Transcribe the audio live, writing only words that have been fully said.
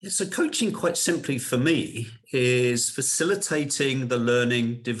Yeah, so coaching, quite simply for me, is facilitating the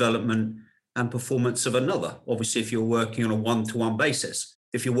learning, development, and performance of another. Obviously, if you're working on a one-to-one basis.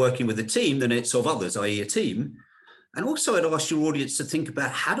 If you're working with a team, then it's of others, i.e. a team. And also, I'd ask your audience to think about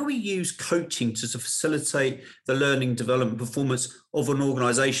how do we use coaching to facilitate the learning, development, performance of an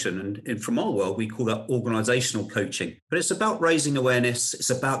organization? And from our world, we call that organizational coaching. But it's about raising awareness.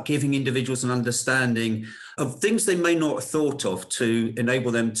 It's about giving individuals an understanding of things they may not have thought of to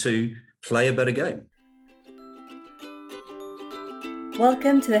enable them to play a better game.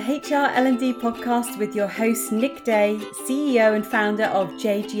 Welcome to the HR L&D podcast with your host, Nick Day, CEO and founder of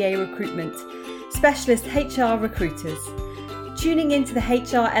JGA Recruitment, specialist HR recruiters. Tuning into the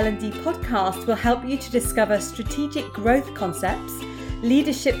HR L&D podcast will help you to discover strategic growth concepts,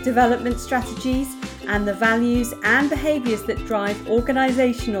 leadership development strategies, and the values and behaviours that drive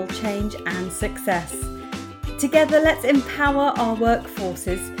organisational change and success. Together, let's empower our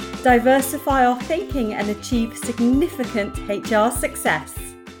workforces, diversify our thinking, and achieve significant HR success.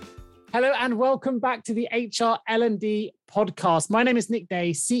 Hello and welcome back to the HR L&D podcast. My name is Nick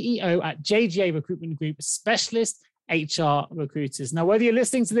Day, CEO at JGA Recruitment Group, specialist HR recruiters. Now, whether you're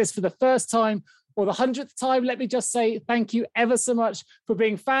listening to this for the first time or the 100th time, let me just say thank you ever so much for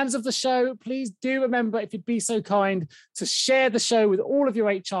being fans of the show. Please do remember, if you'd be so kind, to share the show with all of your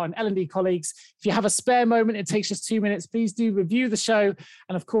HR and L&D colleagues. If you have a spare moment, it takes just 2 minutes, please do review the show.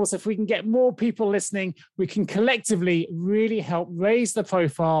 And of course, if we can get more people listening, we can collectively really help raise the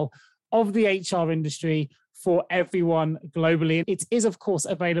profile of the HR industry for everyone globally. It is, of course,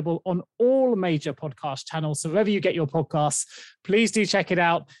 available on all major podcast channels. So wherever you get your podcasts, please do check it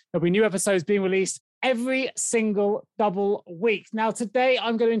out. There'll be new episodes being released every single double week. Now, today,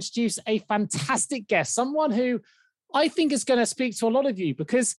 I'm going to introduce a fantastic guest, someone who I think is going to speak to a lot of you,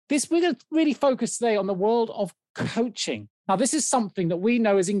 because we're going to really focus today on the world of coaching. Now, this is something that we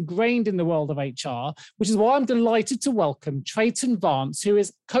know is ingrained in the world of HR, which is why I'm delighted to welcome Trayton, Vance, who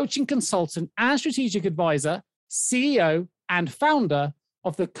is coaching consultant and strategic advisor, CEO and founder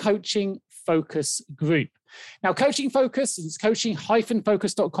of the Coaching Focus Group. Now, Coaching Focus is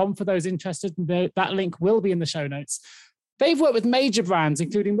coaching-focus.com for those interested. That link will be in the show notes. They've worked with major brands,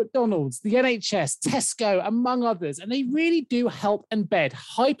 including McDonald's, the NHS, Tesco, among others, and they really do help embed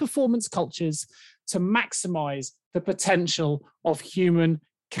high-performance cultures to maximize the potential of human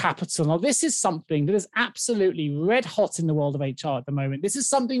capital. Now, this is something that is absolutely red hot in the world of HR at the moment. This is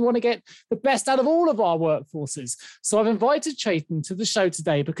something we want to get the best out of all of our workforces. So I've invited Trayton to the show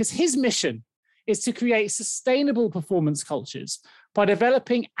today because his mission is to create sustainable performance cultures by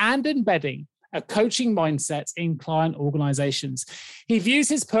developing and embedding a coaching mindset in client organizations. He views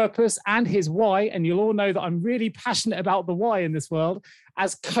his purpose and his why, and you'll all know that I'm really passionate about the why in this world,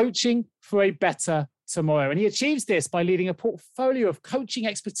 as coaching for a better tomorrow. And he achieves this by leading a portfolio of coaching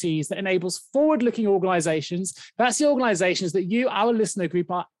expertise that enables forward-looking organizations. That's the organizations that you, our listener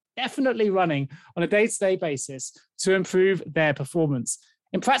group, are definitely running on a day-to-day basis to improve their performance.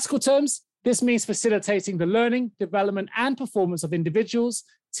 In practical terms, this means facilitating the learning, development, and performance of individuals,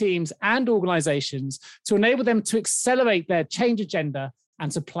 teams, and organizations to enable them to accelerate their change agenda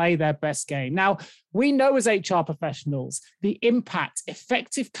and to play their best game. Now, we know as HR professionals the impact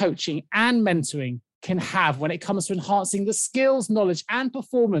effective coaching and mentoring can have when it comes to enhancing the skills, knowledge, and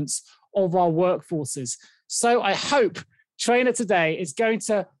performance of our workforces. So I hope Trainer today is going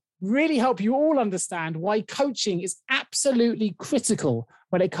to really help you all understand why coaching is absolutely critical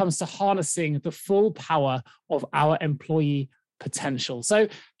when it comes to harnessing the full power of our employee potential. So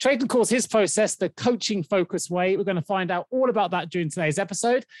Trayton calls his process the Coaching Focus Way. We're going to find out all about that during today's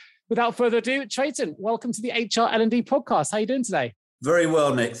episode. Without further ado, Trayton, welcome to the HR L&D podcast. How are you doing today? Very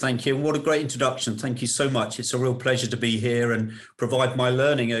well, Nick. Thank you. What a great introduction. Thank you so much. It's a real pleasure to be here and provide my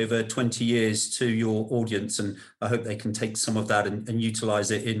learning over 20 years to your audience. And I hope they can take some of that and utilize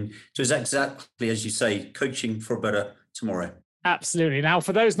it in to exactly, as you say, coaching for a better tomorrow. Absolutely. Now,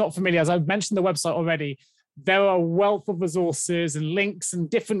 for those not familiar, as I've mentioned the website already, there are a wealth of resources and links and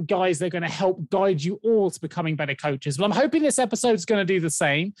different guides that are going to help guide you all to becoming better coaches. Well, I'm hoping this episode is going to do the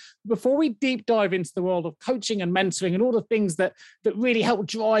same. Before we deep dive into the world of coaching and mentoring and all the things that really help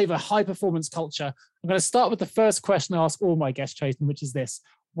drive a high-performance culture, I'm going to start with the first question I ask all my guests, Trayton, which is this.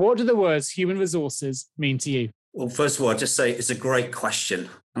 What do the words human resources mean to you? Well, first of all, I'll just say it's a great question.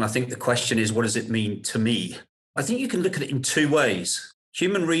 And I think the question is, what does it mean to me? I think you can look at it in two ways.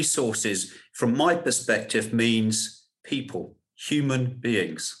 Human resources, from my perspective, means people, human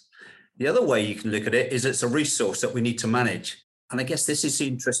beings. The other way you can look at it is it's a resource that we need to manage. And I guess this is the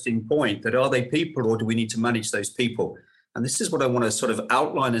interesting point, that are they people or do we need to manage those people? And this is what I want to sort of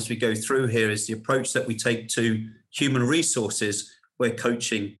outline as we go through here, is the approach that we take to human resources where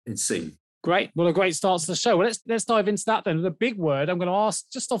coaching is seen. Great. Well, a great start to the show. Well, let's dive into that then. The big word I'm going to ask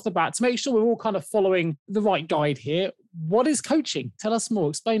just off the bat to make sure we're all kind of following the right guide here. What is coaching? Tell us more.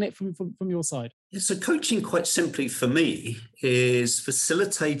 Explain it from your side. Yeah, so coaching, quite simply for me, is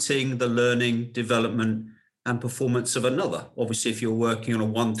facilitating the learning, development, and performance of another. Obviously, if you're working on a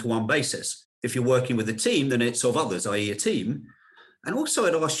one-to-one basis. If you're working with a team, then it's of others, i.e. a team. And also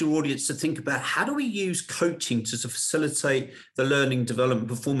I'd ask your audience to think about how do we use coaching to facilitate the learning, development,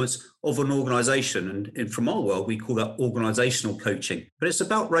 performance of an organization? And from our world, we call that organizational coaching. But it's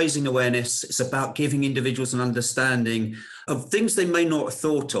about raising awareness. It's about giving individuals an understanding of things they may not have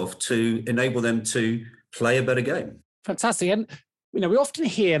thought of to enable them to play a better game. Fantastic. And we often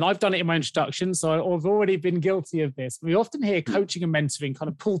hear, and I've done it in my introduction, so I've already been guilty of this. We often hear coaching and mentoring kind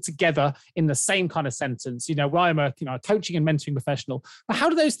of pulled together in the same kind of sentence. Where I'm a coaching and mentoring professional. But how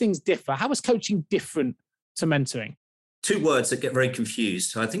do those things differ? How is coaching different to mentoring? Two words that get very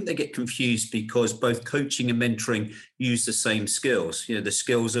confused. I think they get confused because both coaching and mentoring use the same skills, the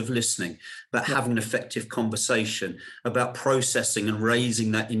skills of listening, about having an effective conversation, about processing and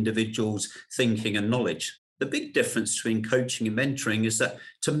raising that individual's thinking and knowledge. The big difference between coaching and mentoring is that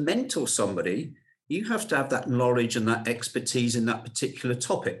to mentor somebody, you have to have that knowledge and that expertise in that particular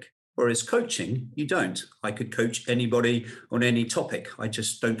topic. Whereas coaching, you don't. I could coach anybody on any topic. I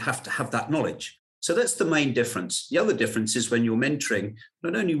just don't have to have that knowledge. So that's the main difference. The other difference is when you're mentoring,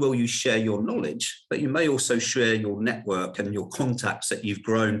 not only will you share your knowledge, but you may also share your network and your contacts that you've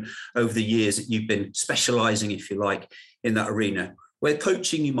grown over the years that you've been specializing, if you like, in that arena. Where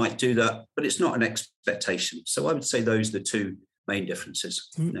coaching, you might do that, but it's not an expectation. So I would say those are the two main differences.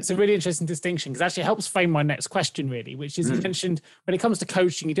 It's a really interesting distinction because actually it helps frame my next question really, which is you mentioned when it comes to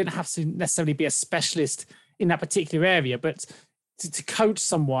coaching, you didn't have to necessarily be a specialist in that particular area, but to coach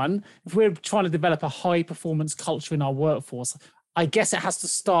someone, if we're trying to develop a high performance culture in our workforce, I guess it has to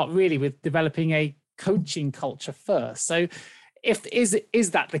start really with developing a coaching culture first. So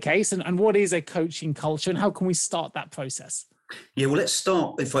is that the case? And what is a coaching culture and how can we start that process? Yeah, well, let's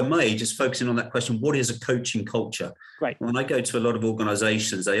start, if I may, just focusing on that question. What is a coaching culture? Right. When I go to a lot of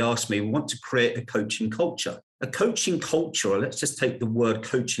organizations, they ask me, we want to create a coaching culture. A coaching culture, or let's just take the word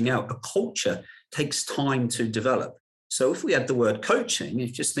coaching out. A culture takes time to develop. So if we add the word coaching, if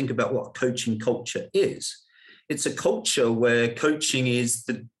you just think about what a coaching culture is, it's a culture where coaching is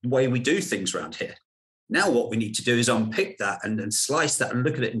the way we do things around here. Now what we need to do is unpick that and slice that and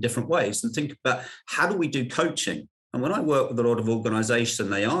look at it in different ways and think about how do we do coaching? And when I work with a lot of organizations,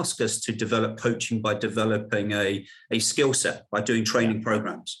 they ask us to develop coaching by developing a skill set, by doing training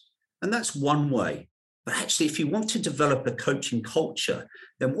programs. And that's one way. But actually, if you want to develop a coaching culture,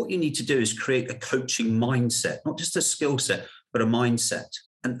 then what you need to do is create a coaching mindset, not just a skill set, but a mindset.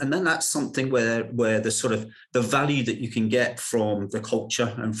 And then that's something where the sort of the value that you can get from the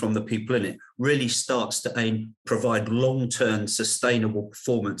culture and from the people in it really starts to provide long-term sustainable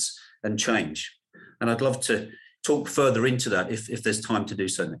performance and change. And I'd love to talk further into that if there's time to do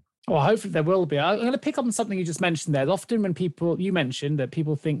so, Nick. Well, hopefully there will be. I'm going to pick up on something you just mentioned there. Often when you mentioned that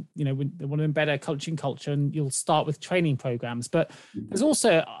people think, they want to embed a coaching culture and you'll start with training programs, but there's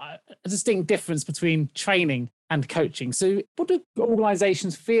also a distinct difference between training and coaching. So what do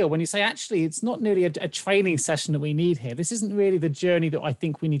organizations feel when you say, actually, it's not nearly a training session that we need here? This isn't really the journey that I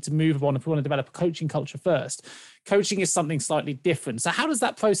think we need to move on if we want to develop a coaching culture first. Coaching is something slightly different. So how does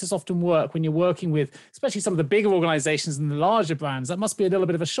that process often work when you're working with, especially some of the bigger organizations and the larger brands? That must be a little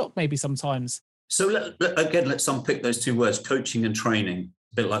bit of a shock maybe sometimes. So let's unpick those two words, coaching and training,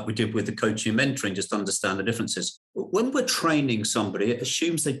 a bit like we did with the coaching and mentoring, just understand the differences. When we're training somebody, it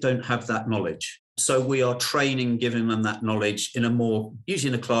assumes they don't have that knowledge. So we are training, giving them that knowledge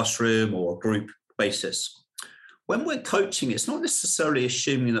usually in a classroom or a group basis. When we're coaching, it's not necessarily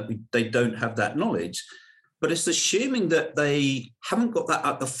assuming that they don't have that knowledge, but it's assuming that they haven't got that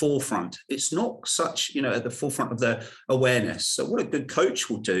at the forefront. It's not such, at the forefront of their awareness. So what a good coach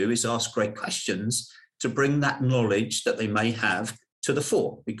will do is ask great questions to bring that knowledge that they may have to the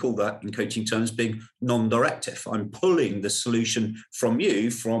fore. We call that in coaching terms being non-directive. I'm pulling the solution from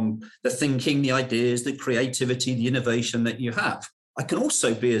you, from the thinking, the ideas, the creativity, the innovation that you have. I can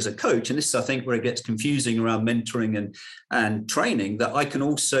also be as a coach, and this is, I think, where it gets confusing around mentoring and training, that I can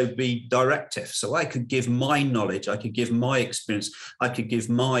also be directive. So I could give my knowledge, I could give my experience, I could give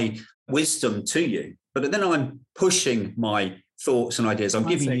my wisdom to you, but then I'm pushing my thoughts and ideas. I'm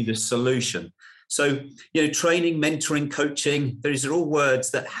giving you the solution. So, training, mentoring, coaching, these are all words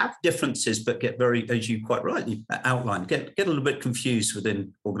that have differences, but get very, as you quite rightly outlined, get a little bit confused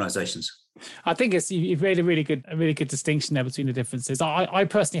within organizations. I think you've made a really good distinction there between the differences. I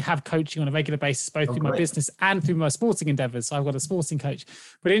personally have coaching on a regular basis, both through my business and through my sporting endeavors. So I've got a sporting coach.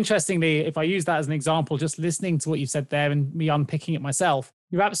 But interestingly, if I use that as an example, just listening to what you said there and me unpicking it myself,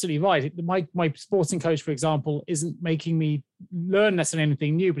 you're absolutely right. My sporting coach, for example, isn't making me learn necessarily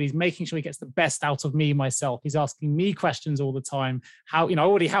anything new, but he's making sure he gets the best out of me myself. He's asking me questions all the time. How, I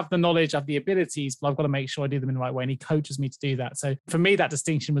already have the knowledge, I have the abilities, but I've got to make sure I do them in the right way. And he coaches me to do that. So for me, that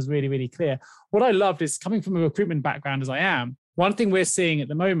distinction was really, really clear. What I loved is, coming from a recruitment background as I am, one thing we're seeing at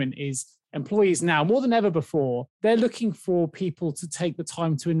the moment is employees now, more than ever before, they're looking for people to take the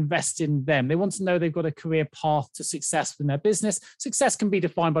time to invest in them. They want to know they've got a career path to success in their business. Success can be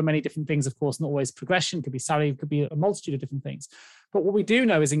defined by many different things, of course, not always progression, it could be salary, it could be a multitude of different things. But what we do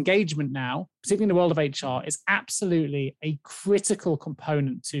know is engagement now, particularly in the world of HR, is absolutely a critical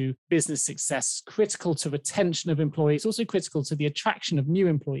component to business success, critical to retention of employees, also critical to the attraction of new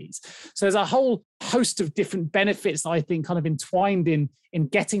employees. So there's a whole host of different benefits, I think, kind of entwined in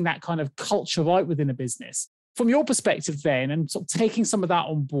getting that kind of culture right within a business. From your perspective then, and sort of taking some of that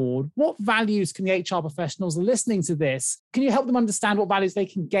on board, what values can the HR professionals listening to this, can you help them understand what values they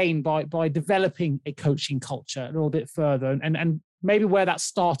can gain by developing a coaching culture a little bit further, and maybe where that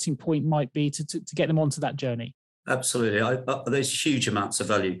starting point might be to get them onto that journey? Absolutely. There's huge amounts of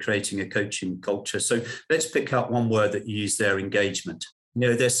value creating a coaching culture. So let's pick out one word that you use there, engagement.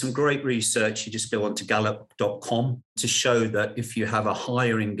 There's some great research. You just go on to gallup.com to show that if you have a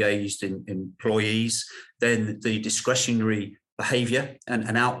higher engaged employees, then the discretionary behavior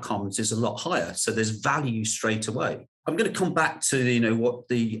and outcomes is a lot higher. So there's value straight away. I'm going to come back to, what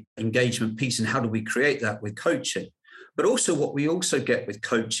the engagement piece and how do we create that with coaching. But also what we also get with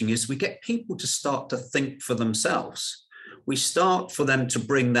coaching is we get people to start to think for themselves. We start for them to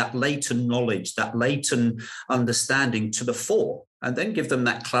bring that latent knowledge, that latent understanding to the fore, and then give them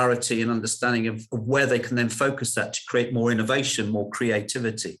that clarity and understanding of where they can then focus that to create more innovation, more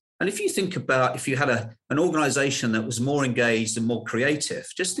creativity. And if you think about, if you had an organization that was more engaged and more creative,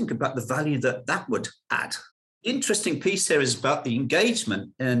 just think about the value that would add. The interesting piece here is about the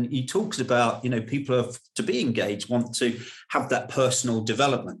engagement. And he talks about, people to be engaged, want to have that personal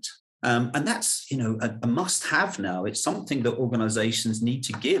development. And that's, a must-have now. It's something that organizations need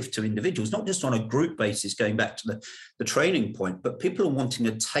to give to individuals, not just on a group basis, going back to the training point, but people are wanting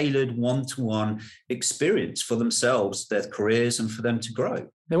a tailored one-to-one experience for themselves, their careers, and for them to grow.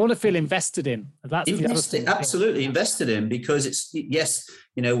 They want to feel invested in. That's absolutely invested in, because it's, yes,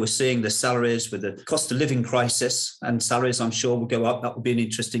 we're seeing the salaries with the cost of living crisis, and salaries, I'm sure, will go up. That will be an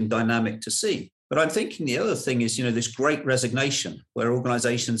interesting dynamic to see. But I'm thinking the other thing is, this great resignation where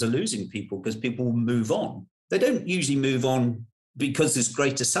organizations are losing people because people will move on. They don't usually move on because there's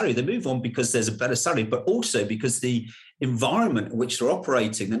greater salary. They move on because there's a better salary, but also because the environment in which they're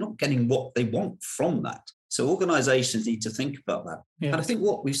operating, they're not getting what they want from that. So organizations need to think about that. Yeah. And I think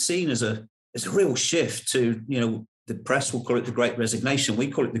what we've seen is a real shift to, the press will call it the great resignation. We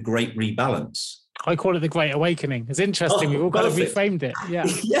call it the great rebalance. I call it the Great Awakening. It's interesting. We've all got to reframed it. Yeah.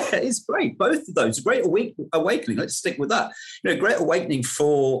 Yeah, it's great. Both of those. Great Awakening. Let's stick with that. Great Awakening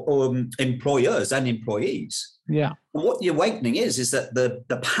for employers and employees. Yeah. And what the awakening is that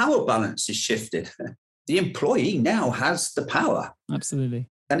the power balance is shifted. The employee now has the power. Absolutely.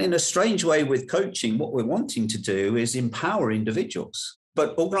 And in a strange way with coaching, what we're wanting to do is empower individuals.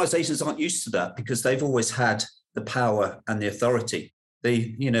 But organizations aren't used to that because they've always had the power and the authority.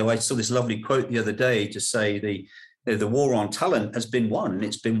 I saw this lovely quote the other day to say the war on talent has been won, and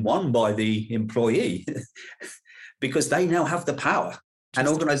it's been won by the employee because they now have the power. And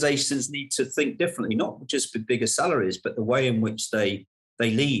organizations need to think differently, not just with bigger salaries, but the way in which they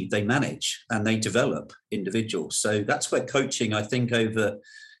lead, they manage, and they develop individuals. So that's where coaching, I think, over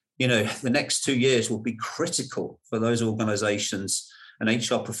the next 2 years will be critical for those organizations and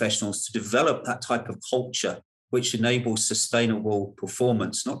HR professionals to develop that type of culture which enables sustainable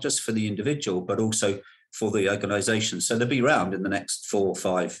performance, not just for the individual, but also for the organization. So they'll be around in the next 4 or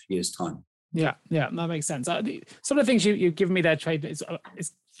 5 years' time. Yeah, that makes sense. Some of the things you've given me there, Trayton,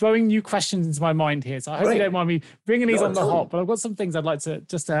 is throwing new questions into my mind here. So I hope you don't mind me bringing these on the hop, but I've got some things I'd like to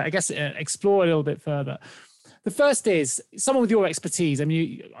just, explore a little bit further. The first is someone with your expertise. I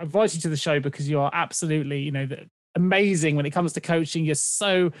mean, I invited you to the show because you are absolutely, amazing when it comes to coaching. You're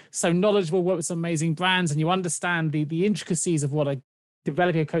so knowledgeable, work with some amazing brands, and you understand the intricacies of what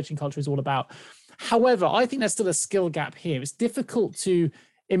developing a coaching culture is all about. However, I think there's still a skill gap here. It's difficult to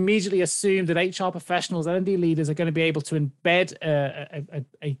immediately assume that HR professionals, L&D leaders are going to be able to embed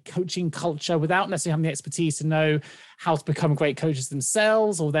a coaching culture without necessarily having the expertise to know how to become great coaches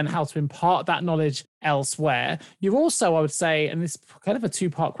themselves, or then how to impart that knowledge elsewhere. You're also, I would say, and this is kind of a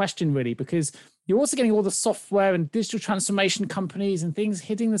two-part question really, because you're also getting all the software and digital transformation companies and things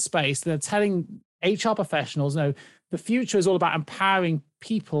hitting the space that are telling HR professionals, no, the future is all about empowering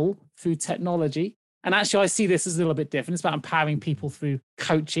people through technology. And actually, I see this as a little bit different. It's about empowering people through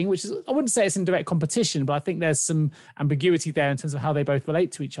coaching, which is, I wouldn't say it's in direct competition, but I think there's some ambiguity there in terms of how they both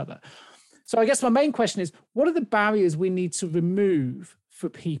relate to each other. So I guess my main question is, what are the barriers we need to remove for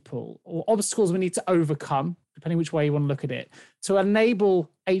people, or obstacles we need to overcome, depending which way you want to look at it, to enable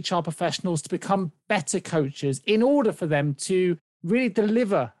HR professionals to become better coaches in order for them to really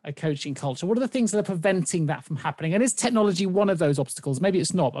deliver a coaching culture? What are the things that are preventing that from happening? And is technology one of those obstacles? Maybe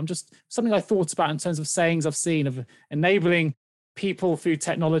it's not. I'm just something I thought about in terms of sayings I've seen of enabling people through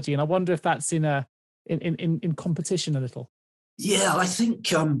technology. And I wonder if that's in competition a little. Yeah, I think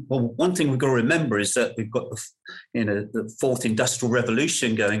well, one thing we've got to remember is that we've got the fourth industrial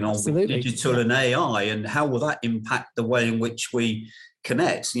revolution going on. Absolutely. With digital and AI, and how will that impact the way in which we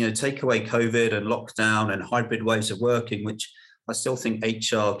connect? Take away COVID and lockdown and hybrid ways of working, which I still think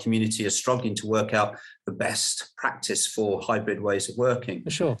HR community is struggling to work out the best practice for hybrid ways of working. For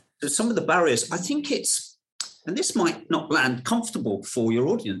sure. So some of the barriers, I think it's, and this might not land comfortable for your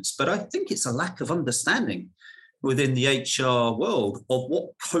audience, but I think it's a lack of understanding within the HR world of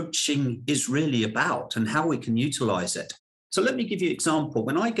what coaching is really about and how we can utilize it. So let me give you an example.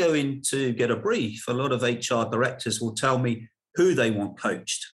 When I go in to get a brief, a lot of HR directors will tell me who they want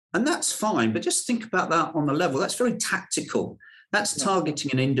coached. And that's fine, but just think about that on the level. That's very tactical. That's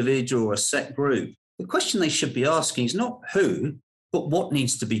targeting an individual or a set group. The question they should be asking is not who, but what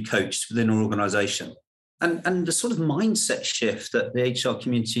needs to be coached within an organization. And the sort of mindset shift that the HR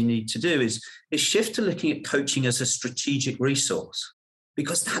community need to do is shift to looking at coaching as a strategic resource,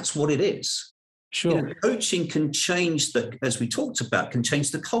 because that's what it is. Sure. Coaching can change as we talked about, can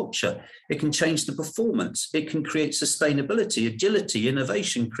change the culture. It can change the performance. It can create sustainability, agility,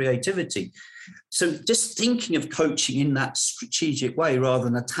 innovation, creativity. So just thinking of coaching in that strategic way rather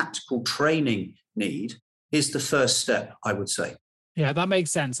than a tactical training need is the first step, I would say. Yeah, that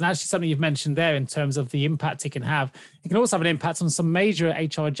makes sense. And actually something you've mentioned there in terms of the impact it can have. It can also have an impact on some major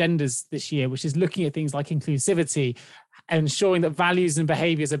HR agendas this year, which is looking at things like inclusivity, ensuring that values and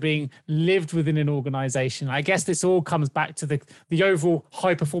behaviors are being lived within an organization. I guess this all comes back to the overall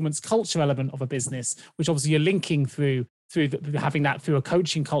high performance culture element of a business, which obviously you're linking through having that through a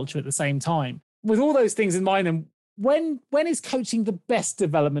coaching culture at the same time. With all those things in mind, and when is coaching the best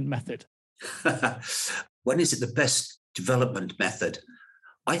development method? When is it the best development method?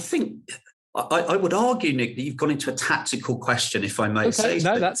 I think I would argue, Nick, that you've gone into a tactical question, if I may say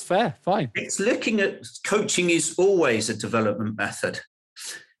so. No, that's fair. Fine. It's looking at coaching is always a development method.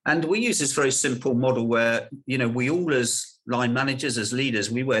 And we use this very simple model where, we all as line managers, as leaders,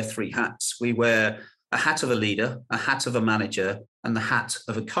 we wear three hats. We wear a hat of a leader, a hat of a manager, and the hat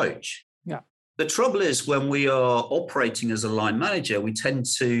of a coach. Yeah. The trouble is when we are operating as a line manager, we tend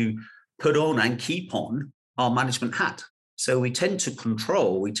to put on and keep on our management hat. So we tend to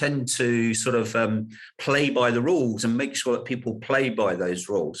control, we tend to sort of play by the rules and make sure that people play by those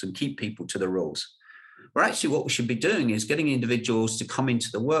rules and keep people to the rules. But actually what we should be doing is getting individuals to come into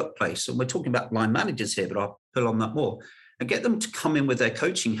the workplace. And we're talking about line managers here, but I'll pull on that more, and get them to come in with their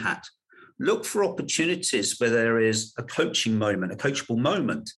coaching hat. Look for opportunities where there is a coaching moment, a coachable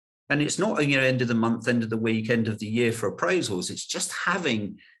moment. And it's not end of the month, end of the week, end of the year for appraisals. It's just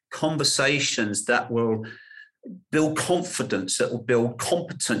having conversations that will build confidence, that will build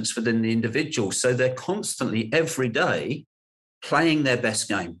competence within the individual. So they're constantly, every day, playing their best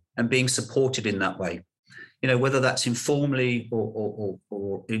game and being supported in that way, whether that's informally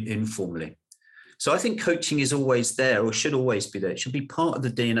or informally. So I think coaching is always there, or should always be there. It should be part of the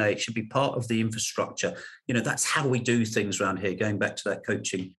DNA. It should be part of the infrastructure. That's how we do things around here, going back to that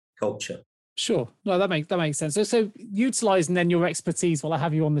coaching culture. Sure. No, that makes sense. So utilizing then your expertise while I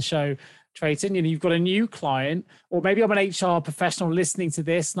have you on the show, Trayton, you've got a new client, or maybe I'm an HR professional listening to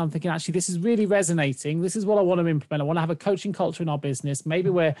this and I'm thinking, actually, this is really resonating. This is what I want to implement. I want to have a coaching culture in our business. Maybe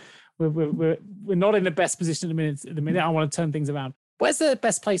we're not in the best position at the minute. I want to turn things around. Where's the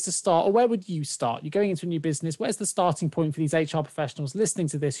best place to start, or where would you start? You're going into a new business. Where's the starting point for these HR professionals listening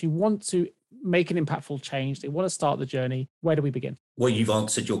to this who want to make an impactful change? They want to start the journey. Where do we begin? Well, you've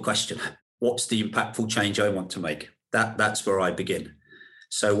answered your question. What's the impactful change I want to make? That's where I begin.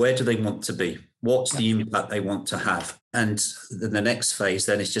 So where do they want to be? What's the impact they want to have? And then the next phase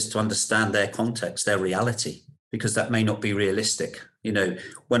then is just to understand their context, their reality. because that may not be realistic.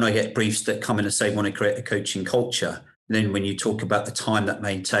 When I get briefs that come in and say, want to create a coaching culture, then when you talk about the time that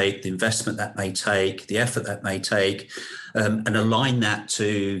may take, the investment that may take, the effort that may take, and align that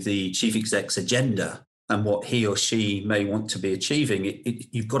to the chief exec's agenda and what he or she may want to be achieving,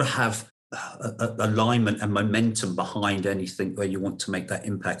 you've got to have alignment and momentum behind anything where you want to make that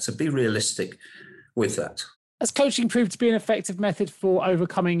impact. So be realistic with that. Has coaching proved to be an effective method for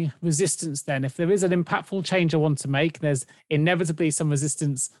overcoming resistance then? If there is an impactful change I want to make, there's inevitably some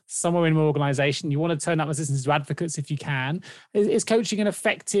resistance somewhere in my organization. You want to turn that resistance into advocates if you can. Is coaching an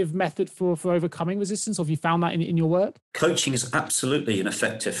effective method for overcoming resistance, or have you found that in your work? Coaching is absolutely an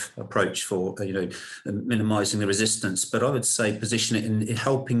effective approach for minimizing the resistance, but I would say position it in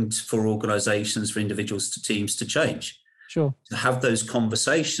helping for organizations, for individuals, to teams to change. Sure. To have those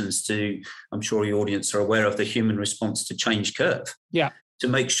conversations I'm sure your audience are aware of the human response to change curve. Yeah. To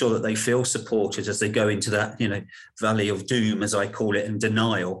make sure that they feel supported as they go into that, valley of doom, as I call it, and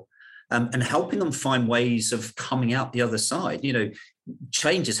denial, and helping them find ways of coming out the other side.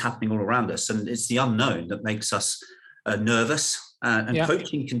 Change is happening all around us, and it's the unknown that makes us nervous. And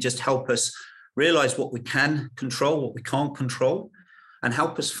coaching can just help us realize what we can control, what we can't control, and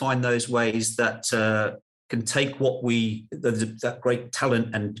help us find those ways that can take that great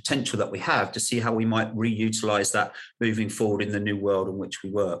talent and potential that we have to see how we might reutilize that moving forward in the new world in which we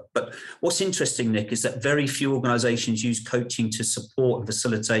work. But what's interesting, Nick, is that very few organizations use coaching to support and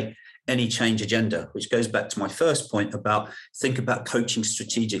facilitate any change agenda, which goes back to my first point about think about coaching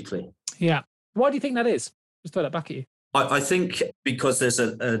strategically. Yeah. Why do you think that is? Just throw that back at you. I think because there's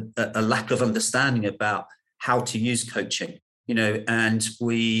a lack of understanding about how to use coaching, and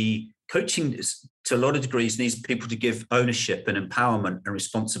coaching to a lot of degrees needs people to give ownership and empowerment and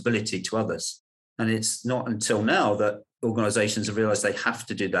responsibility to others. And it's not until now that organizations have realized they have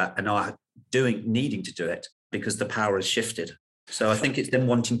to do that and are needing to do it because the power has shifted. So I think it's them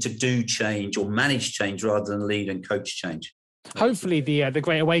wanting to do change or manage change rather than lead and coach change. Hopefully the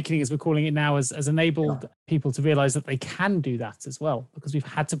Great Awakening, as we're calling it now, has enabled people to realize that they can do that as well, because we've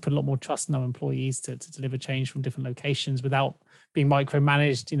had to put a lot more trust in our employees to deliver change from different locations without being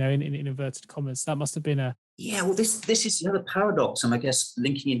micromanaged, in inverted commas. That must have been well, this is the other paradox. And I guess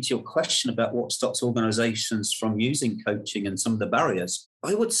linking into your question about what stops organizations from using coaching and some of the barriers,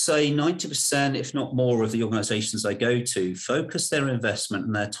 I would say 90%, if not more, of the organizations I go to focus their investment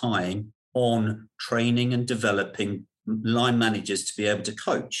and their time on training and developing line managers to be able to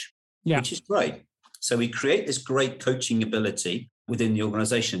coach, which is great. So we create this great coaching ability within the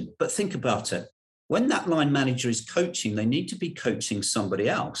organization. But think about it. When that line manager is coaching, they need to be coaching somebody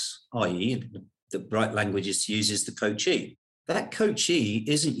else, i.e., the right language is to use is the coachee. That coachee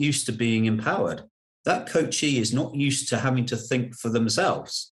isn't used to being empowered. That coachee is not used to having to think for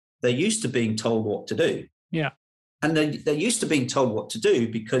themselves. They're used to being told what to do. Yeah. And they're used to being told what to do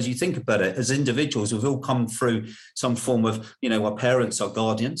because you think about it, as individuals, we've all come through some form of, our parents are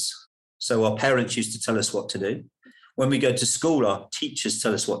guardians. So our parents used to tell us what to do. When we go to school, our teachers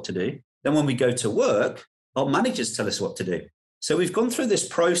tell us what to do. Then when we go to work, our managers tell us what to do. So we've gone through this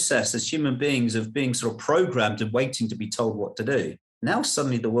process as human beings of being sort of programmed and waiting to be told what to do. Now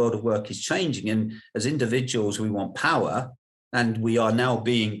suddenly the world of work is changing. And as individuals, we want power and we are now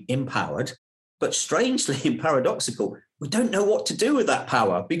being empowered. But strangely and paradoxical, we don't know what to do with that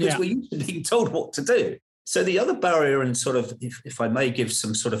power because we're used to being told what to do. So the other barrier, and sort of, if I may give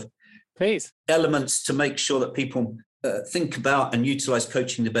some sort of elements to make sure that people think about and utilize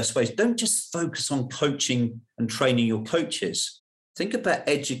coaching the best ways, don't just focus on coaching and training your coaches. Think about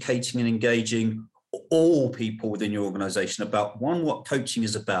educating and engaging all people within your organization about, one, what coaching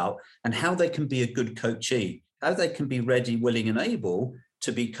is about and how they can be a good coachee, how they can be ready, willing, and able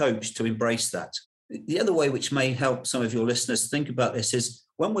to be coached to embrace that. The other way which may help some of your listeners think about this is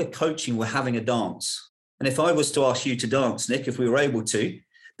when we're coaching, we're having a dance. And if I was to ask you to dance, Nick, if we were able to,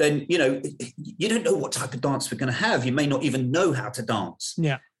 then, you don't know what type of dance we're going to have. You may not even know how to dance.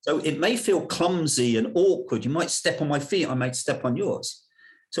 Yeah. So it may feel clumsy and awkward. You might step on my feet. I might step on yours.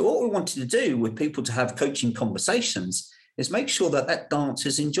 So what we wanted to do with people to have coaching conversations is make sure that that dance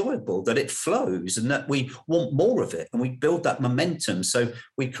is enjoyable, that it flows, and that we want more of it, and we build that momentum. So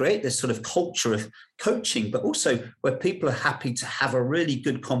we create this sort of culture of coaching, but also where people are happy to have a really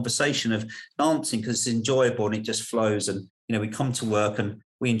good conversation of dancing because it's enjoyable and it just flows. And, we come to work and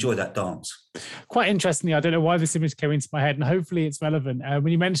we enjoy that dance. Quite interestingly, I don't know why this image came into my head, and hopefully it's relevant.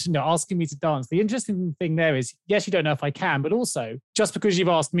 When you mentioned asking me to dance, the interesting thing there is, yes, you don't know if I can, but also just because you've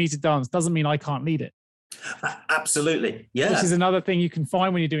asked me to dance doesn't mean I can't lead it. Absolutely. Yeah. Which is another thing you can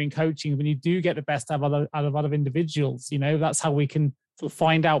find when you're doing coaching, when you do get the best out of other individuals, that's how we can sort of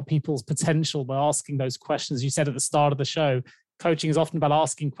find out people's potential by asking those questions. You said at the start of the show, coaching is often about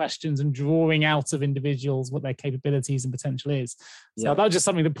asking questions and drawing out of individuals what their capabilities and potential is. So that was just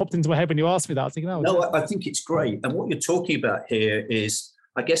something that popped into my head when you asked me that. I was thinking, I think it's great. And what you're talking about here is,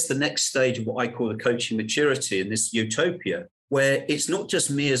 I guess, the next stage of what I call the coaching maturity in this utopia, where it's not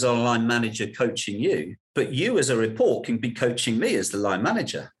just me as a line manager coaching you, but you as a report can be coaching me as the line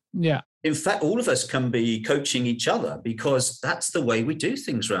manager. Yeah. In fact, all of us can be coaching each other because that's the way we do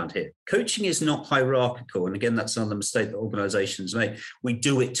things around here. Coaching is not hierarchical. And again, that's another mistake that organizations make. We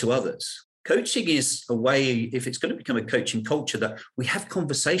do it to others. Coaching is a way, if it's going to become a coaching culture, that we have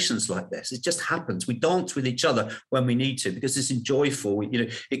conversations like this. It just happens. We dance with each other when we need to because it's joyful.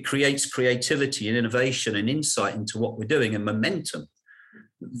 It creates creativity and innovation and insight into what we're doing and momentum.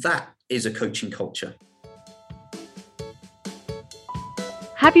 That is a coaching culture.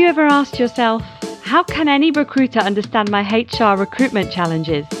 Have you ever asked yourself, how can any recruiter understand my HR recruitment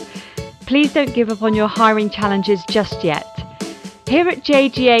challenges? Please don't give up on your hiring challenges just yet. Here at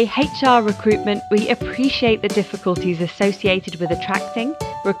JGA HR Recruitment, we appreciate the difficulties associated with attracting,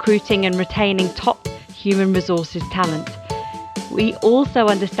 recruiting and retaining top human resources talent. We also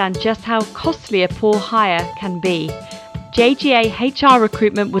understand just how costly a poor hire can be. JGA HR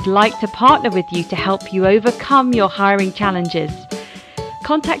Recruitment would like to partner with you to help you overcome your hiring challenges.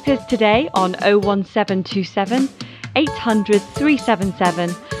 Contact us today on 01727 800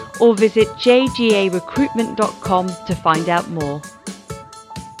 377 or visit jgarecruitment.com to find out more.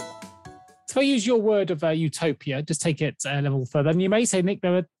 So I use your word of utopia, just take it a level further. And you may say, Nick,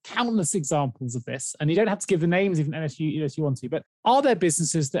 there are countless examples of this, and you don't have to give the names even unless you want to. But are there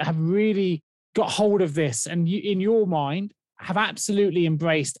businesses that have really got hold of this and you, in your mind, have absolutely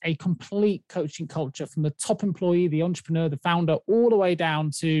embraced a complete coaching culture from the top employee, the entrepreneur, the founder, all the way down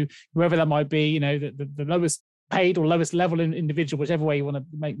to whoever that might be, the lowest paid or lowest level individual, whichever way you want to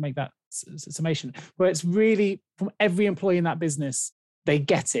make that summation, where it's really from every employee in that business, they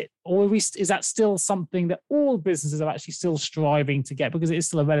get it? Or is that still something that all businesses are actually still striving to get because it is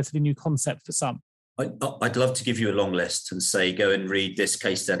still a relatively new concept for some? I'd love to give you a long list and say, go and read this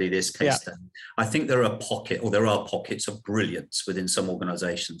case study, this case study. I think there are pockets of brilliance within some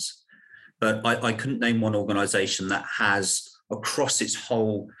organizations, but I couldn't name one organization that has, across its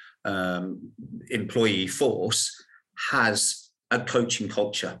whole employee force, has a coaching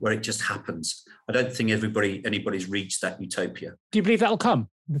culture where it just happens. I don't think anybody's reached that utopia. Do you believe that will come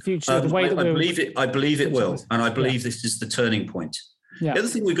in the future? I believe it will. And I believe this is the turning point. Yeah. The other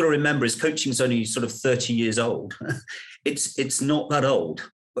thing we've got to remember is coaching is only sort of 30 years old. It's not that old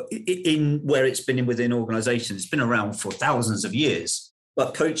in where it's been within organizations. It's been around for thousands of years.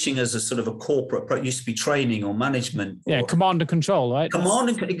 But coaching as a sort of a corporate, used to be training or management. Yeah, command and control, right?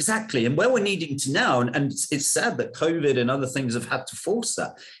 Exactly. And where we're needing to now, and it's sad that COVID and other things have had to force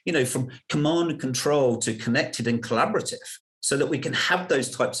that, from command and control to connected and collaborative, so that we can have those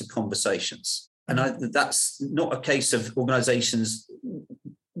types of conversations. And that's not a case of organizations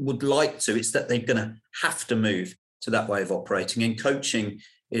would like to, it's that they're going to have to move to that way of operating. And coaching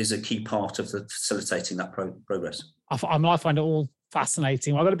is a key part of facilitating that progress. I find it all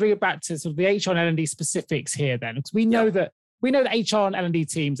fascinating. I'm going to bring it back to sort of the HR and L&D specifics here then, because we know that HR and L&D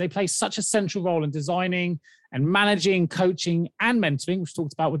teams, they play such a central role in designing and managing, coaching and mentoring, which we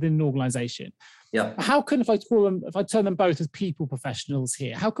talked about within an organization. Yeah. How can, if I turn them both as people professionals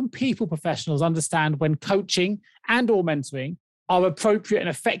here, how can people professionals understand when coaching and or mentoring are appropriate and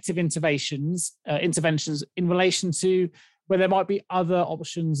effective interventions in relation to where there might be other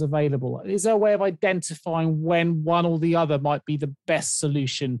options available? Is there a way of identifying when one or the other might be the best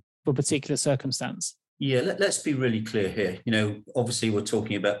solution for a particular circumstance? Yeah, let's be really clear here. Obviously we're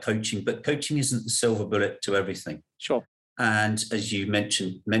talking about coaching, but coaching isn't the silver bullet to everything. Sure. And as you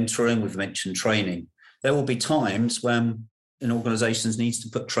mentioned mentoring, we've mentioned training. There will be times when an organization needs to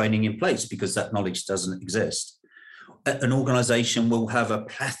put training in place because that knowledge doesn't exist. An organization will have a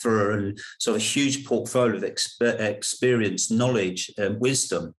plethora and sort of huge portfolio of experience, knowledge, and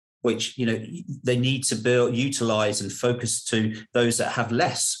wisdom, which they need to build, utilize, and focus to those that have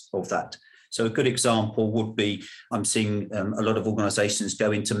less of that. So a good example would be, I'm seeing a lot of organizations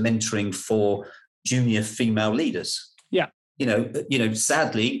go into mentoring for junior female leaders. Yeah.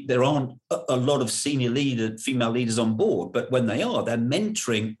 Sadly, there aren't a lot of senior female leaders on board, but when they are, they're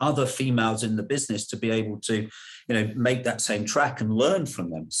mentoring other females in the business to be able to, make that same track and learn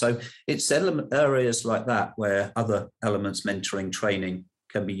from them. So it's areas like that where other elements, mentoring, training,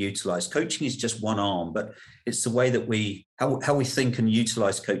 can be utilized. Coaching is just one arm, but it's the way that how we think and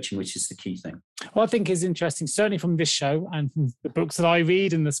utilize coaching, which is the key thing. What I think is interesting, certainly from this show and from the books that I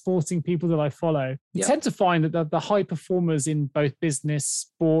read and the sporting people that I follow, you tend to find that the high performers in both business,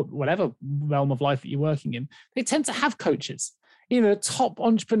 sport, whatever realm of life that you're working in, they tend to have coaches. Top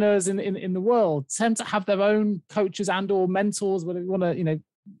entrepreneurs in the world tend to have their own coaches and or mentors, whatever you want to,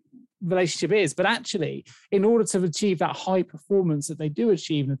 relationship is. But actually, in order to achieve that high performance that they do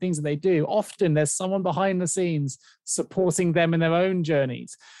achieve and the things that they do, often there's someone behind the scenes supporting them in their own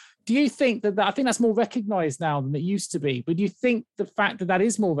journeys. Do you think that I think that's more recognized now than it used to be, but do you think the fact that that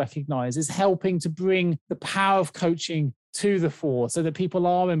is more recognized is helping to bring the power of coaching to the fore so that people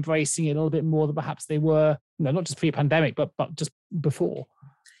are embracing it a little bit more than perhaps they were, not just pre-pandemic, but just before?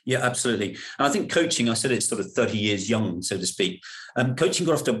 Yeah, absolutely. And I think coaching, I said it's sort of 30 years young, so to speak. Coaching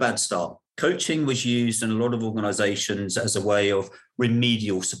got off to a bad start. Coaching was used in a lot of organizations as a way of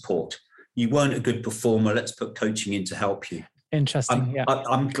remedial support. You weren't a good performer, let's put coaching in to help you. Interesting.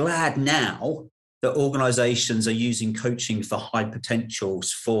 I'm glad now that organizations are using coaching for high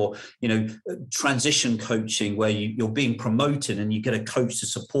potentials, for transition coaching, where you're being promoted and you get a coach to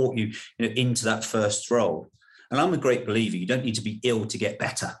support you, into that first role. And I'm a great believer, you don't need to be ill to get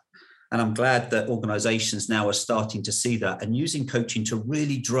better. And I'm glad that organizations now are starting to see that and using coaching to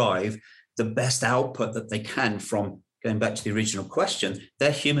really drive the best output that they can from, going back to the original question,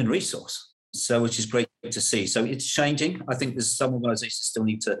 their human resource. So, which is great to see. So it's changing. I think there's some organizations still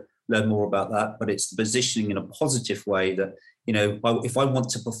need to learn more about that, but it's the positioning in a positive way that, if I want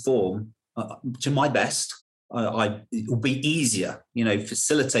to perform to my best, it will be easier,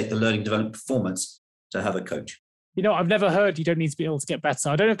 facilitate the learning development performance to have a coach. I've never heard you don't need to be able to get better.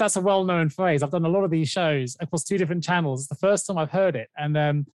 I don't know if that's a well-known phrase. I've done a lot of these shows across 2 different channels. It's the first time I've heard it.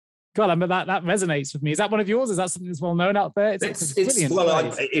 And God, that resonates with me. Is that one of yours? Is that something that's well-known out there? It's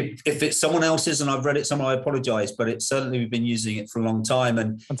well, if it's someone else's and I've read it somewhere, I apologize, but it's certainly we've been using it for a long time.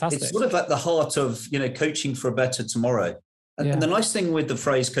 And fantastic. It's sort of at the heart of, coaching for a better tomorrow. And the nice thing with the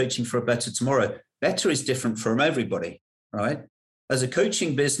phrase coaching for a better tomorrow, better is different from everybody, right? As a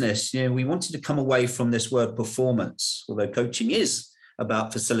coaching business, we wanted to come away from this word performance, although coaching is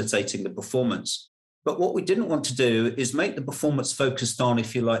about facilitating the performance. But what we didn't want to do is make the performance focused on,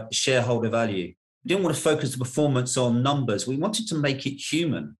 if you like, the shareholder value. We didn't want to focus the performance on numbers. We wanted to make it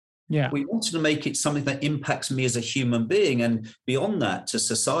human. Yeah. We wanted to make it something that impacts me as a human being, and beyond that to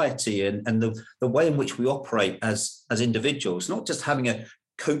society and the way in which we operate as individuals, not just having a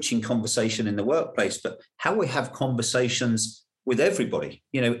coaching conversation in the workplace, but how we have conversations with everybody,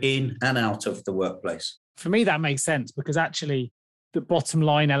 in and out of the workplace. For me, that makes sense because actually the bottom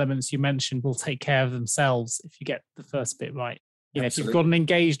line elements you mentioned will take care of themselves if you get the first bit right. If you've got an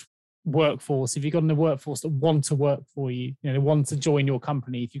engaged workforce, if you've got a workforce that want to work for you, they want to join your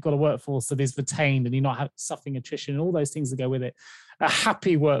company, if you've got a workforce that is retained and you're not suffering attrition and all those things that go with it, a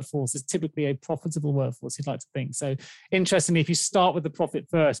happy workforce is typically a profitable workforce, you'd like to think. So interestingly, if you start with the profit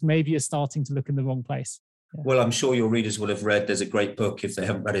first, maybe you're starting to look in the wrong place. Yeah. Well, I'm sure your readers will have read, there's a great book. If they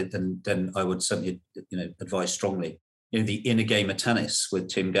haven't read it, then I would certainly, advise strongly. The Inner Game of Tennis with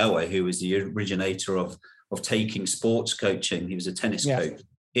Tim Gallwey, who was the originator of taking sports coaching. He was a tennis coach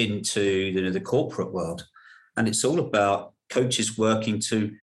into the corporate world. And it's all about coaches working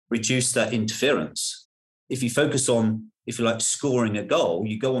to reduce that interference. If you focus on, if you like, scoring a goal,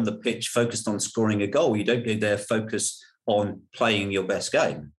 you go on the pitch focused on scoring a goal. You don't go there focused on playing your best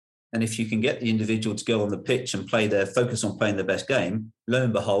game. And if you can get the individual to go on the pitch and focus on playing their best game, lo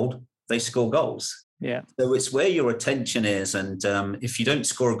and behold, they score goals. Yeah. So it's where your attention is. And if you don't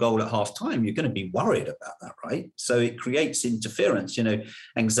score a goal at half time, you're going to be worried about that, right? So it creates interference,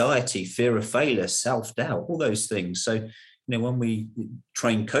 anxiety, fear of failure, self-doubt, all those things. So, when we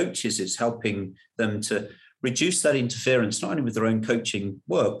train coaches, it's helping them to reduce that interference, not only with their own coaching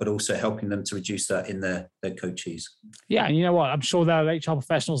work, but also helping them to reduce that in their coachees. Yeah. And you know what? I'm sure there are HR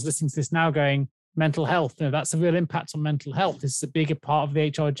professionals listening to this now going, mental health, that's a real impact on mental health. This is a bigger part of the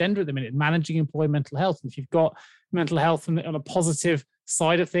HR agenda at the minute, managing employee mental health. And if you've got mental health on a positive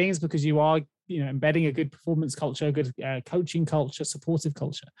side of things, because you are embedding a good performance culture, a good coaching culture, supportive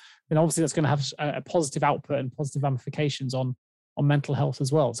culture, then obviously that's going to have a positive output and positive ramifications on mental health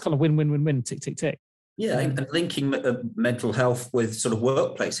as well. It's kind of win-win-win-win, tick, tick, tick. Yeah, and linking mental health with sort of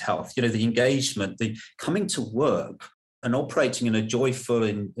workplace health, the engagement, the coming to work and operating in a joyful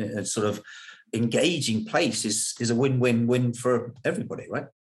and sort of engaging place is a win-win-win for everybody, right?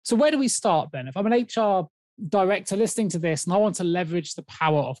 So where do we start then? If I'm an HR director listening to this and I want to leverage the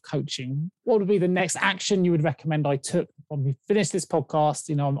power of coaching, what would be the next action you would recommend I took when we finish this podcast?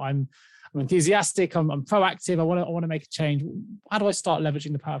 I'm enthusiastic, I'm proactive, I want to make a change. How do I start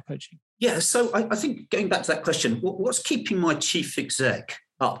leveraging the power of coaching? Yeah, so I think going back to that question, what's keeping my chief exec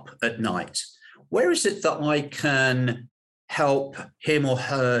up at night? Where is it that I can help him or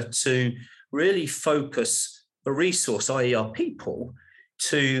her to really focus the resource, i.e. our people,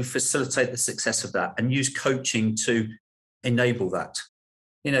 to facilitate the success of that and use coaching to enable that?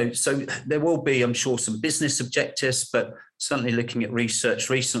 So there will be, I'm sure, some business objectives, but certainly looking at research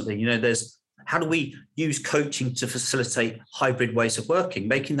recently, there's how do we use coaching to facilitate hybrid ways of working,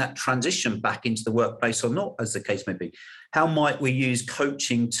 making that transition back into the workplace or not, as the case may be? How might we use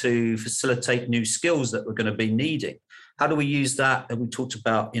coaching to facilitate new skills that we're going to be needing? How do we use that? And we talked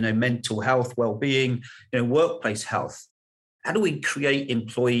about, mental health, well-being, workplace health. How do we create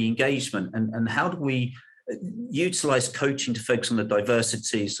employee engagement? And how do we utilize coaching to focus on the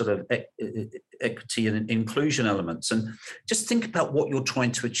diversity, sort of equity and inclusion elements? And just think about what you're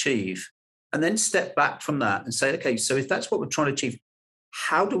trying to achieve. And then step back from that and say, okay, so if that's what we're trying to achieve,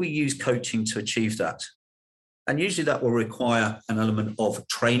 how do we use coaching to achieve that? And usually that will require an element of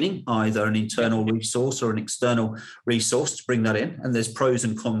training, either an internal resource or an external resource to bring that in. And there's pros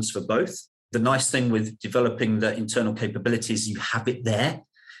and cons for both. The nice thing with developing the internal capabilities, you have it there.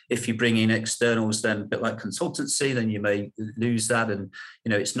 If you bring in externals, then a bit like consultancy, then you may lose that. And,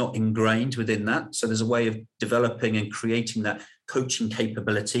 it's not ingrained within that. So there's a way of developing and creating that coaching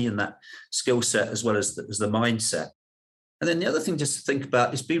capability and that skill set as well as the mindset. And then the other thing just to think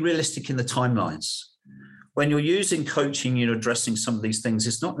about is be realistic in the timelines. When you're using coaching, addressing some of these things,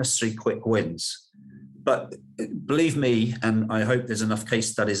 it's not necessarily quick wins. But believe me, and I hope there's enough case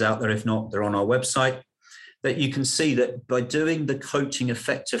studies out there, if not, they're on our website, that you can see that by doing the coaching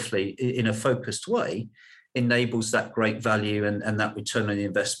effectively in a focused way enables that great value and that return on the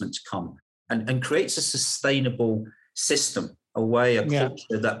investment to come and creates a sustainable system, a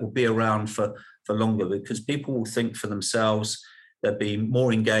culture that will be around for longer, because people will think for themselves, they'll be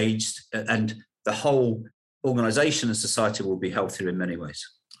more engaged, and the whole organization and society will be healthier in many ways.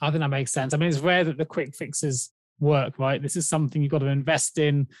 I think that makes sense. I mean, it's rare that the quick fixes work, right? This is something you've got to invest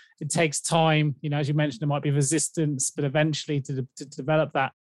in. It takes time. As you mentioned, there might be resistance, but eventually to develop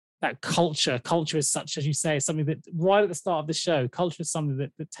that culture. Culture is such, as you say, something that right at the start of the show, culture is something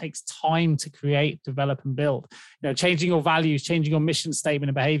that takes time to create, develop, and build. Changing your values, changing your mission statement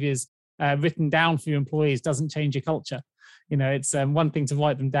and behaviors written down for your employees doesn't change your culture. It's one thing to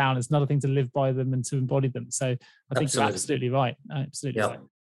write them down. It's another thing to live by them and to embody them. So I think you're absolutely right. Absolutely right.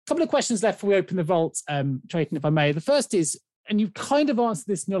 A couple of questions left before we open the vault, Trayton, if I may. The first is, and you've kind of answered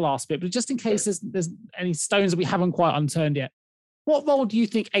this in your last bit, but just in case there's any stones that we haven't quite unturned yet, what role do you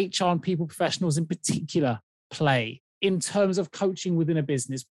think HR and people professionals in particular play in terms of coaching within a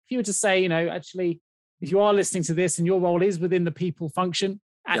business? If you were to say, actually, if you are listening to this and your role is within the people function,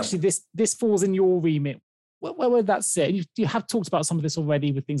 actually this falls in your remit, where would that sit? You have talked about some of this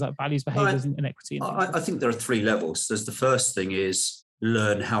already with things like values, behaviors, and equity. I think there are three levels. There's the first thing is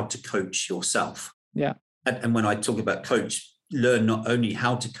learn how to coach yourself. Yeah. And when I talk about coach, learn not only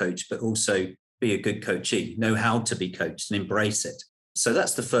how to coach, but also be a good coachee, know how to be coached and embrace it. So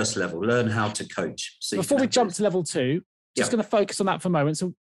that's the first level, learn how to coach. So before we jump to level two, just going to focus on that for a moment.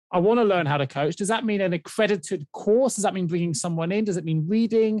 So I want to learn how to coach. Does that mean an accredited course? Does that mean bringing someone in? Does it mean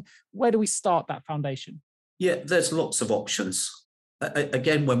reading? Where do we start that foundation? Yeah, there's lots of options.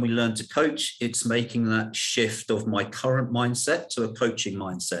 Again, when we learn to coach, it's making that shift of my current mindset to a coaching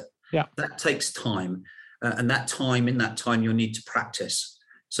mindset. Yeah, that takes time. And in that time, you'll need to practice.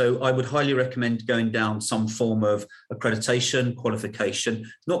 So I would highly recommend going down some form of accreditation, qualification,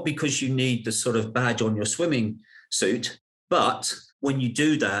 not because you need the sort of badge on your swimming suit, but when you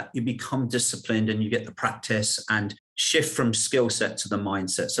do that, you become disciplined and you get the practice and shift from skill set to the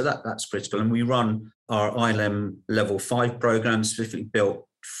mindset. So that's critical. And we run our ILM level 5 program specifically built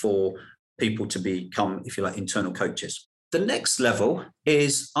for people to become, if you like, internal coaches. The next level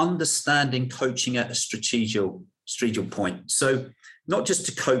is understanding coaching at a strategic point. So not just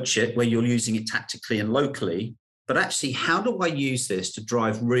to coach it where you're using it tactically and locally, but actually how do I use this to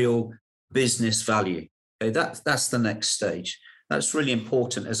drive real business value? Okay, that's the next stage. That's really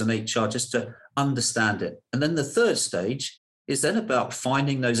important as an HR, just to understand it. And then the third stage is then about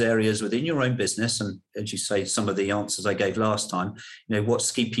finding those areas within your own business. And as you say, some of the answers I gave last time,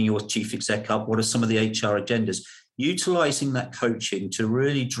 what's keeping your chief exec up? What are some of the HR agendas? Utilizing that coaching to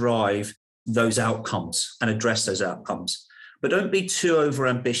really drive those outcomes and address those outcomes. But don't be too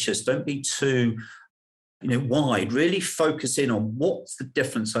overambitious. Don't be too wide. Really focus in on what's the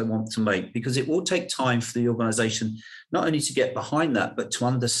difference I want to make, because it will take time for the organization not only to get behind that, but to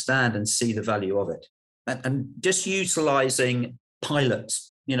understand and see the value of it. And just utilizing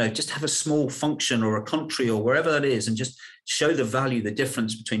pilots, just have a small function or a country or wherever that is, and just show the value, the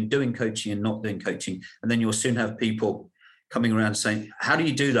difference between doing coaching and not doing coaching. And then you'll soon have people coming around saying, how do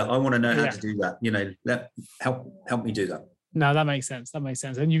you do that? I want to know how to do that. Help me do that. No, that makes sense.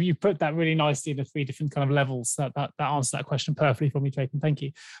 And you put that really nicely in the three different kind of levels that answer that question perfectly for me, Trayton. Thank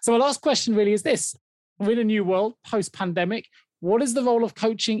you. So my last question really is this. We're in a new world, post-pandemic. What is the role of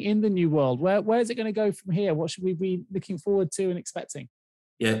coaching in the new world? Where is it going to go from here? What should we be looking forward to and expecting?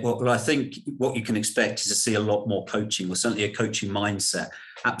 Yeah, well, I think what you can expect is to see a lot more coaching, or certainly a coaching mindset,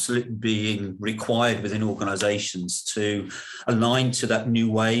 absolutely being required within organizations to align to that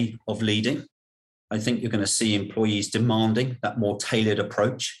new way of leading. I think you're going to see employees demanding that more tailored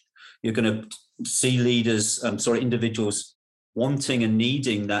approach. You're going to see individuals wanting and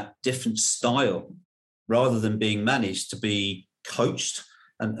needing that different style rather than being managed, to be coached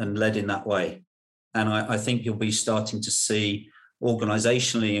and led in that way. And I think you'll be starting to see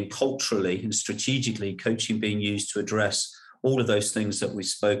organizationally and culturally and strategically coaching being used to address all of those things that we've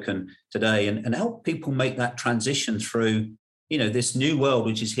spoken today, and help people make that transition through, this new world,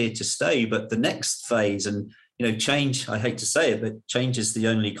 which is here to stay, but the next phase. And, change, I hate to say it, but change is the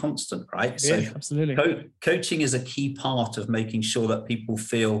only constant, right? Yeah, so absolutely. Coaching is a key part of making sure that people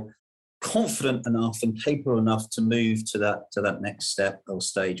feel confident enough and capable enough to move to that next step or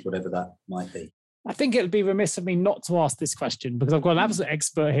stage, whatever that might be. I think it would be remiss of me not to ask this question, because I've got an absolute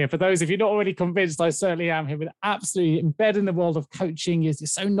expert here. For those, if you're not already convinced, I certainly am here, with absolutely embedded in the world of coaching. You're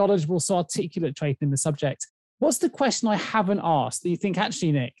so knowledgeable, so articulate, Trayton, in the subject. What's the question I haven't asked that you think,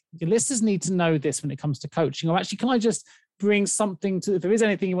 actually, Nick, your listeners need to know this when it comes to coaching? Or actually, can I just bring something to, if there is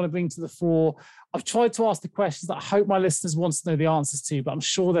anything you want to bring to the fore? I've tried to ask the questions that I hope my listeners want to know the answers to, but I'm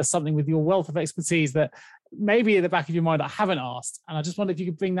sure there's something with your wealth of expertise that maybe in the back of your mind I haven't asked. And I just wonder if you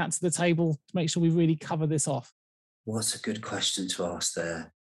could bring that to the table to make sure we really cover this off. Well, that's a good question to ask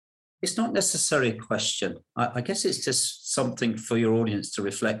there. It's not necessarily a question. I guess it's just something for your audience to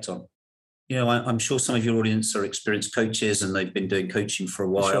reflect on. I'm sure some of your audience are experienced coaches and they've been doing coaching for a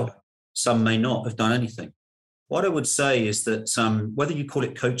while. Sure. Some may not have done anything. What I would say is that whether you call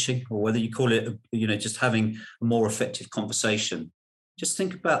it coaching or whether you call it, just having a more effective conversation, just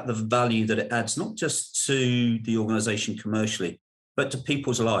think about the value that it adds, not just to the organization commercially, but to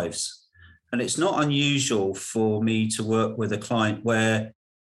people's lives. And it's not unusual for me to work with a client where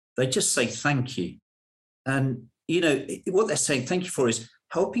they just say thank you. And, what they're saying thank you for is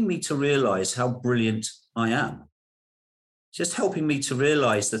helping me to realize how brilliant I am. Just helping me to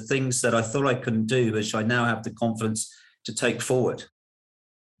realize the things that I thought I couldn't do, which I now have the confidence to take forward.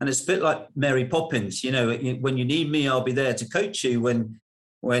 And it's a bit like Mary Poppins, when you need me, I'll be there to coach you.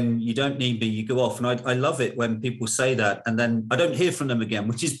 When you don't need me, you go off. And I love it when people say that. And then I don't hear from them again,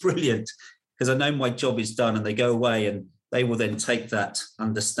 which is brilliant, because I know my job is done, and they go away and they will then take that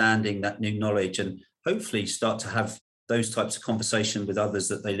understanding, that new knowledge, and hopefully start to have those types of conversation with others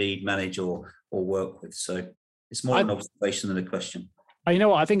that they lead, manage, or work with. So it's more an observation than a question. You know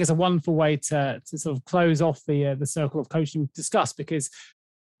what? I think it's a wonderful way to sort of close off the circle of coaching we've discussed, because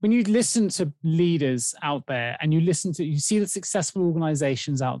when you listen to leaders out there and you see the successful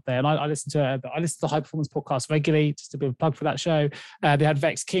organizations out there, and I listen to the High Performance podcast regularly, just a bit of a plug for that show. They had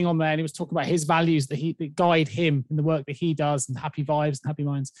Vex King on there, and he was talking about his values that guide him in the work that he does, and happy vibes and happy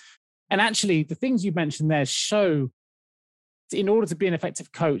minds. And actually, the things you mentioned there show, in order to be an effective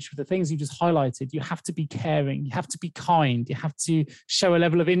coach, with the things you just highlighted, you have to be caring, you have to be kind, you have to show a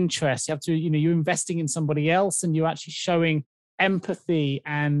level of interest, you have to, you're investing in somebody else, and you're actually showing empathy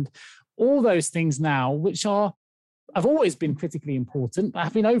and all those things now, which have always been critically important, but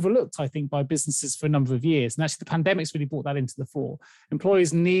have been overlooked, I think, by businesses for a number of years. And actually the pandemic's really brought that into the fore.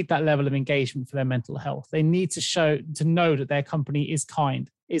 Employees need that level of engagement for their mental health. They need to know that their company is kind,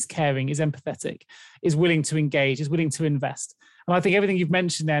 is caring, is empathetic, is willing to engage, is willing to invest. And I think everything you've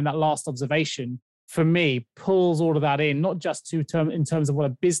mentioned there in that last observation, for me, pulls all of that in, not just in terms of what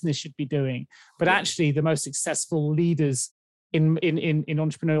a business should be doing, but actually the most successful leaders in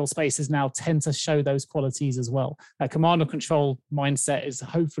entrepreneurial spaces now tend to show those qualities as well. That command and control mindset is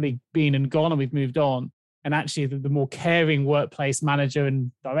hopefully been and gone, and we've moved on. And actually the more caring workplace manager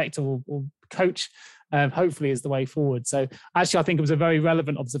and director or coach hopefully is the way forward. So actually, I think it was a very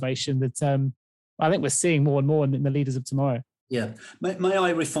relevant observation that I think we're seeing more and more in the leaders of tomorrow. Yeah. May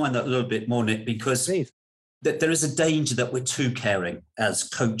I refine that a little bit more, Nick? Because there is a danger that we're too caring as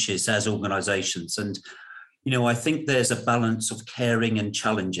coaches, as organizations. And I think there's a balance of caring and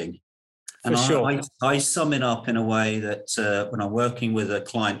challenging. And I sum it up in a way that when I'm working with a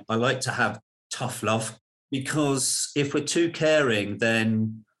client, I like to have tough love, because if we're too caring,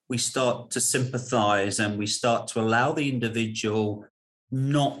 then we start to sympathize and we start to allow the individual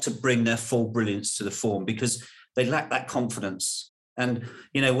not to bring their full brilliance to the form because they lack that confidence. And,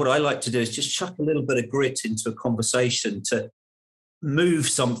 what I like to do is just chuck a little bit of grit into a conversation to move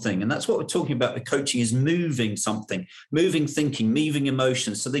something. And that's what we're talking about with coaching, is moving something, moving thinking, moving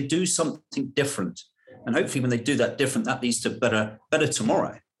emotions. So they do something different. And hopefully when they do that different, that leads to better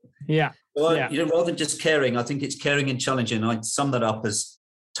tomorrow. Yeah. Well, rather than just caring, I think it's caring and challenging. I'd sum that up as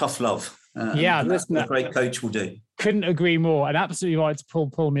tough love. And that's what a great coach will do. Couldn't agree more. And absolutely right to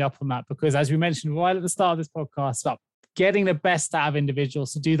pull me up on that, because as we mentioned right at the start of this podcast, about getting the best out of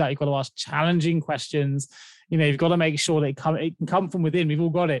individuals, to do that, you've got to ask challenging questions. You've got to make sure that it can come from within. We've all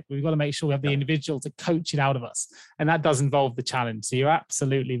got it. We've got to make sure we have the individual to coach it out of us. And that does involve the challenge. So you're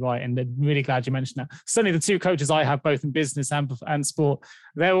absolutely right. And I'm really glad you mentioned that. Certainly the two coaches I have, both in business and sport,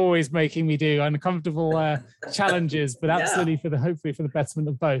 they're always making me do uncomfortable challenges, but absolutely hopefully for the betterment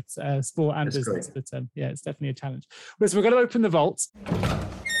of both sport and business. Great. But it's definitely a challenge. So we're going to open the vault.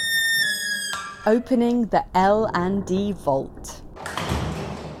 Opening the L&D vault.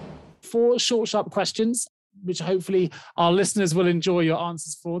 4 short, sharp questions, which hopefully our listeners will enjoy your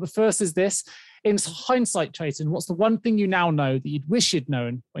answers for. The first is this: in hindsight, Trayton, what's the one thing you now know that you'd wish you'd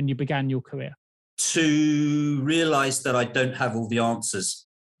known when you began your career? To realize that I don't have all the answers,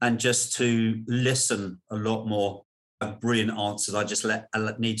 and just to listen a lot more. Brilliant answers. I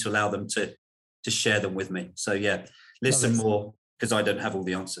need to allow them to share them with me. So listen more, because I don't have all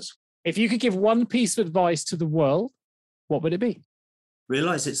the answers. If you could give one piece of advice to the world, what would it be?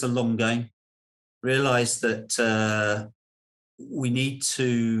 Realize it's a long game. Realize that we need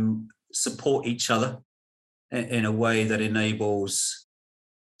to support each other in a way that enables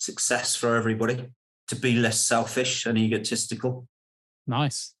success for everybody, to be less selfish and egotistical.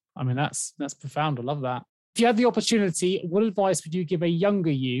 Nice. I mean, that's profound. I love that. If you had the opportunity, what advice would you give a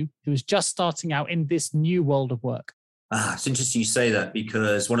younger you who is just starting out in this new world of work? It's interesting you say that,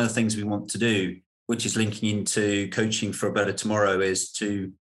 because one of the things we want to do, which is linking into coaching for a better tomorrow, is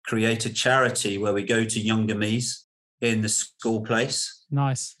to create a charity where we go to younger me's in the school place.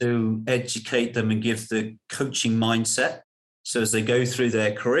 Nice. To educate them and give the coaching mindset. So as they go through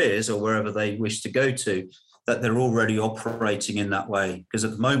their careers or wherever they wish to go to, that they're already operating in that way. Because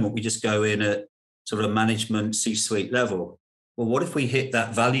at the moment, we just go in at sort of management C-suite level. Well, what if we hit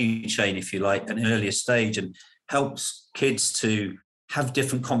that value chain, if you like, at an earlier stage, and helps kids to have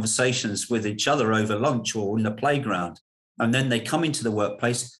different conversations with each other over lunch or in the playground. And then they come into the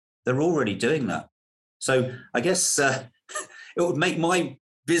workplace, they're already doing that. So I guess it would make my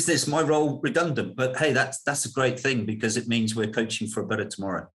business, my role, redundant. But hey, that's a great thing, because it means we're coaching for a better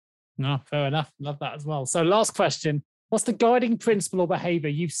tomorrow. No, fair enough. Love that as well. So last question: what's the guiding principle or behavior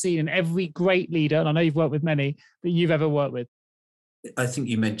you've seen in every great leader, and I know you've worked with many, that you've ever worked with? I think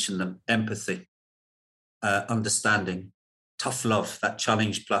you mentioned them: empathy, understanding, tough love, that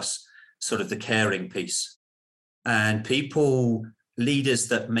challenge plus sort of the caring piece. And leaders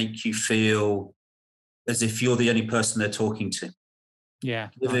that make you feel as if you're the only person they're talking to. Yeah.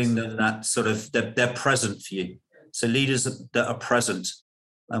 Giving them that sort of, they're present for you. So leaders that are present,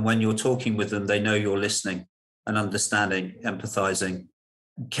 and when you're talking with them, they know you're listening and understanding, empathizing,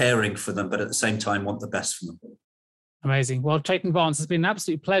 caring for them, but at the same time want the best for them. Amazing. Well, Trayton Vance, has been an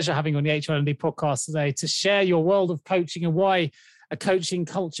absolute pleasure having you on the HRLD podcast today to share your world of coaching and why a coaching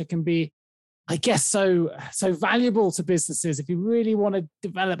culture can be, I guess, so valuable to businesses. If you really want to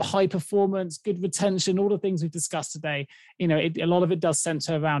develop high performance, good retention, all the things we've discussed today, a lot of it does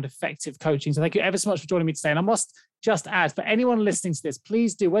center around effective coaching. So thank you ever so much for joining me today. And I must just add, for anyone listening to this,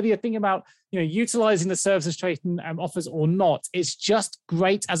 please do, whether you're thinking about utilizing the services Trayton offers or not, it's just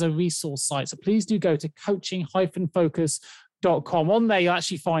great as a resource site. So please do go to coaching-focus.com. On there, you'll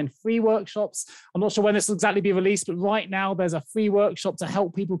actually find free workshops. I'm not sure when this will exactly be released, but right now there's a free workshop to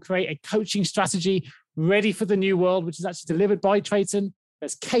help people create a coaching strategy ready for the new world, which is actually delivered by Trayton.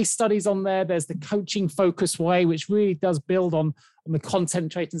 There's case studies on there. There's the coaching focus way, which really does build on the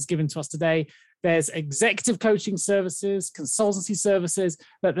content Trayton's given to us today. There's executive coaching services, consultancy services,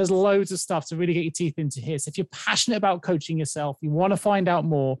 but there's loads of stuff to really get your teeth into here. So if you're passionate about coaching yourself, you want to find out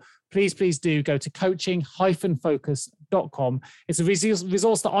more, please do go to coaching-focus.com. It's a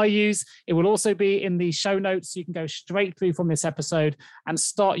resource that I use. It will also be in the show notes, so you can go straight through from this episode and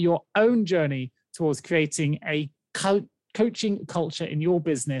start your own journey towards creating a coaching culture in your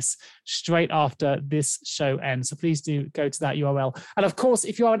business straight after this show ends. So please do go to that URL. And of course,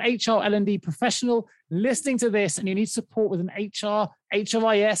 if you are an HR L&D professional, listening to this and you need support with an HR,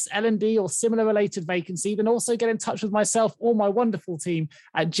 HRIS, L&D or similar related vacancy, then also get in touch with myself or my wonderful team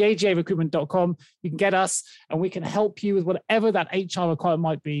at jgarecruitment.com. You can get us and we can help you with whatever that HR requirement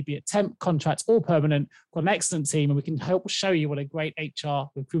might be it temp, contract or permanent. We've got an excellent team and we can help show you what a great HR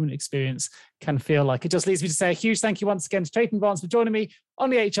recruitment experience can feel like. It just leaves me to say a huge thank you once again to Trayton Vance for joining me on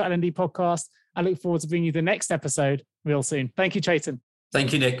the HR L&D podcast. I look forward to bringing you the next episode real soon. Thank you, Trayton.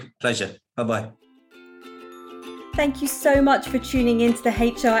 Thank you, Nick. Pleasure. Bye-bye. Thank you so much for tuning into the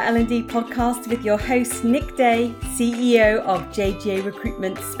HR L&D podcast with your host, Nick Day, CEO of JGA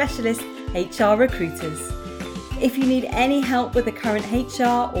Recruitment Specialist HR Recruiters. If you need any help with the current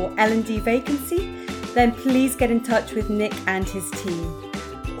HR or L&D vacancy, then please get in touch with Nick and his team.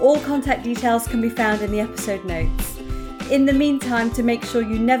 All contact details can be found in the episode notes. In the meantime, to make sure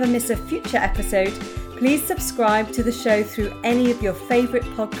you never miss a future episode, please subscribe to the show through any of your favourite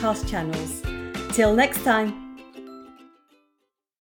podcast channels. Till next time.